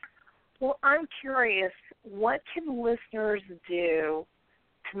 Well, I'm curious, what can listeners do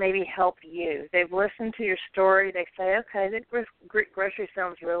to maybe help you? They've listened to your story. They say, okay, that Greek grocery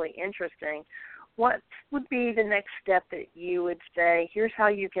sounds really interesting. What would be the next step that you would say, here's how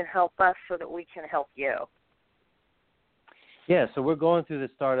you can help us so that we can help you? Yeah, so we're going through the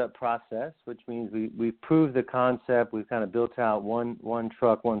startup process, which means we've proved the concept. We've kind of built out one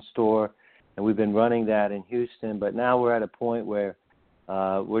truck, one store, and we've been running that in Houston. But now we're at a point where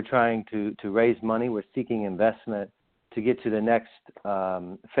we're trying to raise money. We're seeking investment to get to the next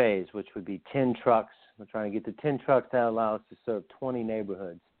phase, which would be 10 trucks. We're trying to get to 10 trucks that allow us to serve 20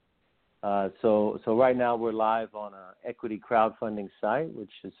 neighborhoods. So right now we're live on an equity crowdfunding site,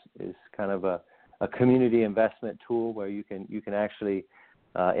 which is kind of a community investment tool where you can actually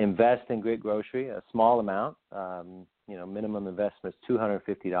invest in Grit Grocery, a small amount. Minimum investment is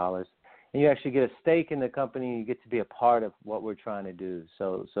 $250, and you actually get a stake in the company. You get to be a part of what we're trying to do.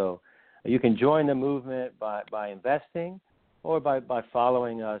 So you can join the movement by investing, or by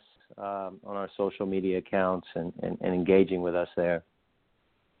following us on our social media accounts and engaging with us there.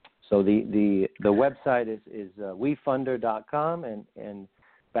 So the website is wefunder.com and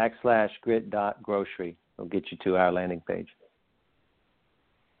 /grit.grocery. It'll get you to our landing page.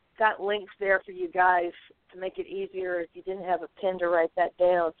 Got links there for you guys to make it easier if you didn't have a pen to write that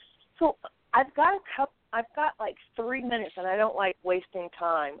down. So I've got like 3 minutes, and I don't like wasting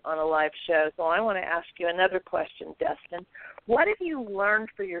time on a live show, so I want to ask you another question, Dustin. What have you learned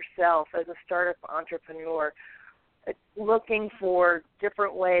for yourself as a startup entrepreneur, looking for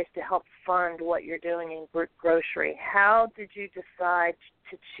different ways to help fund what you're doing in Grit Grocery? How did you decide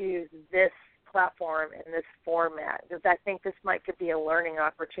to choose this platform and this format? Because I think this could be a learning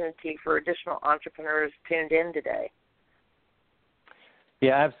opportunity for additional entrepreneurs tuned in today.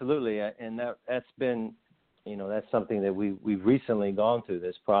 Yeah, absolutely, and that's been, that's something that we've recently gone through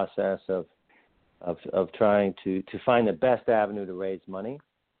this process of trying to find the best avenue to raise money.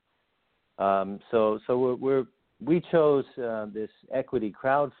 So we chose this equity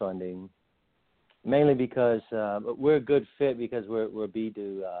crowdfunding mainly because we're a good fit because we're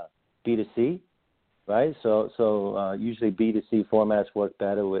B2C, right? So usually B2C formats work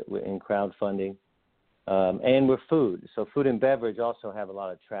better in crowdfunding, and we're food. So food and beverage also have a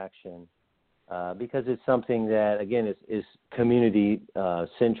lot of traction because it's something that, again, is community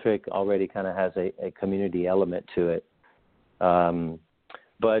centric, already kind of has a community element to it.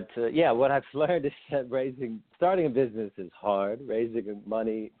 But what I've learned is that starting a business is hard. Raising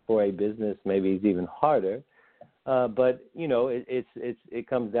money for a business maybe is even harder. But it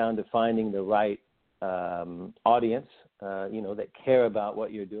comes down to finding the right audience, that care about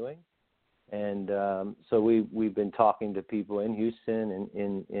what you're doing. And so we've been talking to people in Houston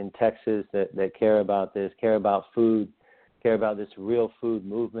and in Texas that care about this, care about food, care about this real food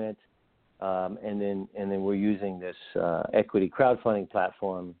movement. And then we're using this equity crowdfunding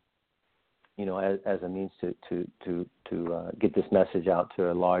platform, as a means to get this message out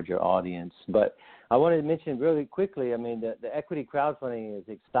to a larger audience. But I wanted to mention really quickly, the equity crowdfunding is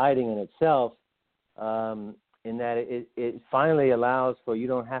exciting in itself, in that it finally allows for, you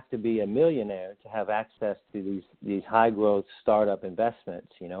don't have to be a millionaire to have access to these high growth startup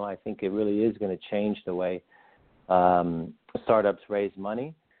investments. I think it really is going to change the way startups raise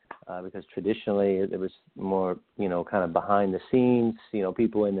money. Because traditionally it was more, kind of behind the scenes,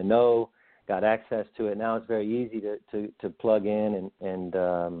 people in the know got access to it. Now it's very easy to plug in and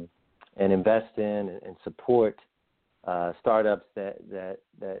invest in and support startups that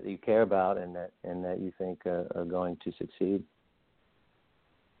you care about and that you think are going to succeed.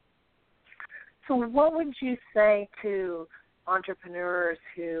 So what would you say to entrepreneurs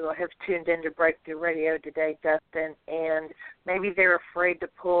who have tuned into Breakthrough Radio today, Dustin, and maybe they're afraid to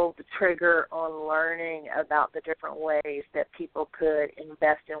pull the trigger on learning about the different ways that people could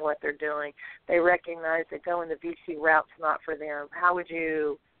invest in what they're doing? They recognize that going the VC route's not for them. How would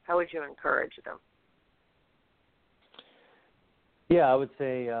you encourage them? Yeah, I would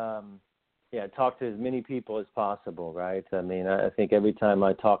say, talk to as many people as possible, right? I think every time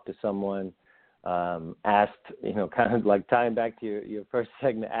I talk to someone, asked, kind of like tying back to your first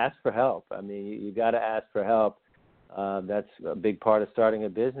segment, ask for help. You got to ask for help. That's a big part of starting a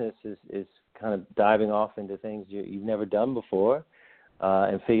business is kind of diving off into things you've never done before.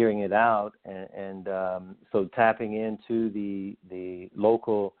 and figuring it out. And so tapping into the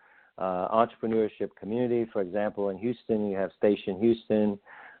local entrepreneurship community. For example, in Houston, you have Station Houston.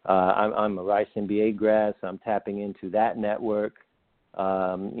 I'm a Rice MBA grad, so I'm tapping into that network.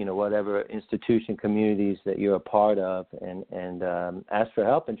 Whatever institution communities that you're a part of, and ask for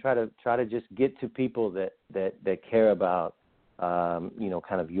help and try to just get to people that care about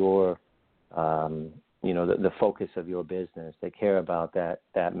kind of your the focus of your business. They care about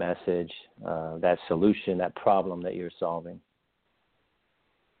that message, that solution, that problem that you're solving.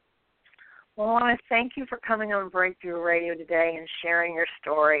 Well, I want to thank you for coming on Breakthrough Radio today and sharing your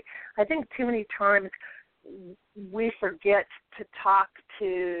story. I think too many times we forget to talk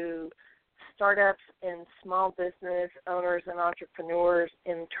to startups and small business owners and entrepreneurs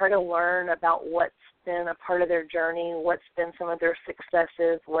and try to learn about what's been a part of their journey, what's been some of their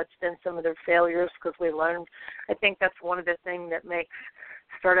successes, what's been some of their failures, because we learned. I think that's one of the things that makes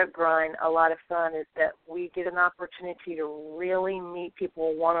Startup Grind a lot of fun, is that we get an opportunity to really meet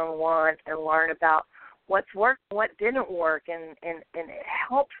people one-on-one and learn about what's worked and what didn't work, and it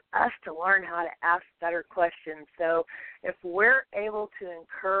helps us to learn how to ask better questions. So if we're able to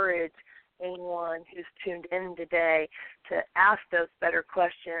encourage anyone who's tuned in today to ask those better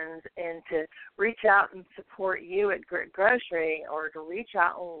questions and to reach out and support you at Grit Grocery, or to reach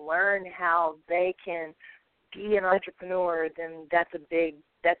out and learn how they can be an entrepreneur, then that's a big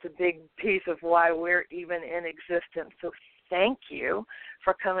piece of why we're even in existence. So thank you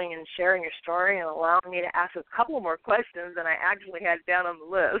for coming and sharing your story and allowing me to ask a couple more questions than I actually had down on the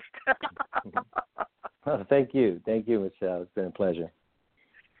list. Oh, thank you, Michelle. It's been a pleasure.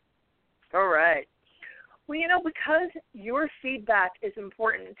 All right. Well, because your feedback is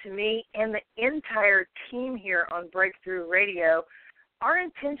important to me and the entire team here on Breakthrough Radio, our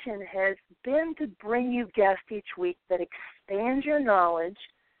intention has been to bring you guests each week that expand your knowledge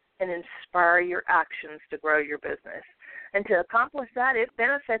and inspire your actions to grow your business. And to accomplish that, it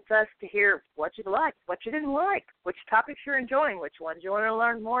benefits us to hear what you like, what you didn't like, which topics you're enjoying, which ones you want to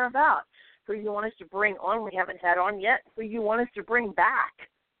learn more about, who you want us to bring on we haven't had on yet, who you want us to bring back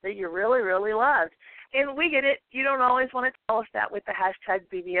that you really, really loved. And we get it. You don't always want to tell us that with the hashtag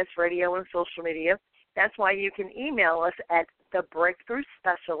BBS Radio and social media. That's why you can email us at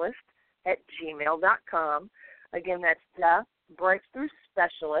thebreakthroughspecialist@gmail.com. Again, that's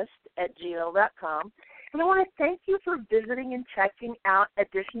thebreakthroughspecialist@gmail.com. And I want to thank you for visiting and checking out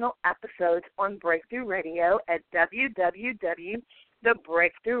additional episodes on Breakthrough Radio at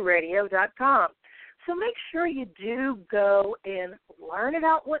www.thebreakthroughradio.com. So make sure you do go and learn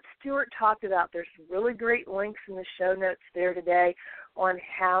about what Stuart talked about. There's really great links in the show notes there today on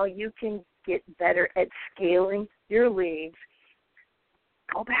how you can get better at scaling your leads.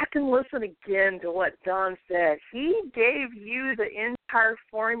 Go back and listen again to what Don said. He gave you the entire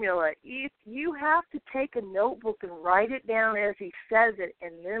formula. If you have to take a notebook and write it down as he says it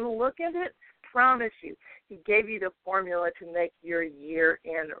and then look at it, promise you, he gave you the formula to make your year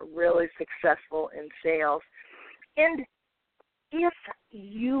end really successful in sales. And if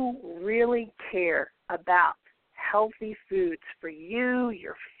you really care about healthy foods for you,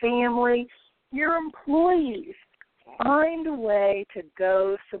 your family, your employees, find a way to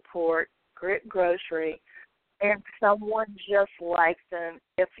go support Grit Grocery and someone just like them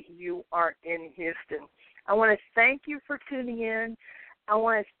if you are in Houston. I want to thank you for tuning in. I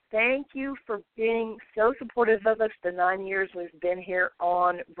want to thank you for being so supportive of us the 9 years we've been here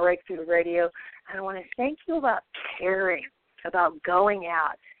on Breakthrough Radio. And I want to thank you about caring, about going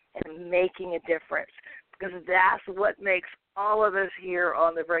out and making a difference, because that's what makes all of us here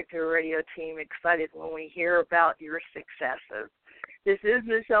on the Breakthrough Radio team excited when we hear about your successes. This is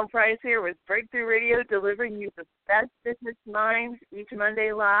Michelle Price here with Breakthrough Radio, delivering you the best business minds each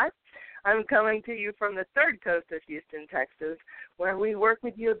Monday live. I'm coming to you from the third coast of Houston, Texas, where we work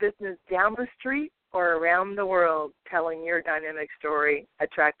with your business down the street or around the world, telling your dynamic story,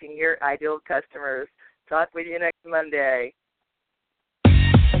 attracting your ideal customers. Talk with you next Monday.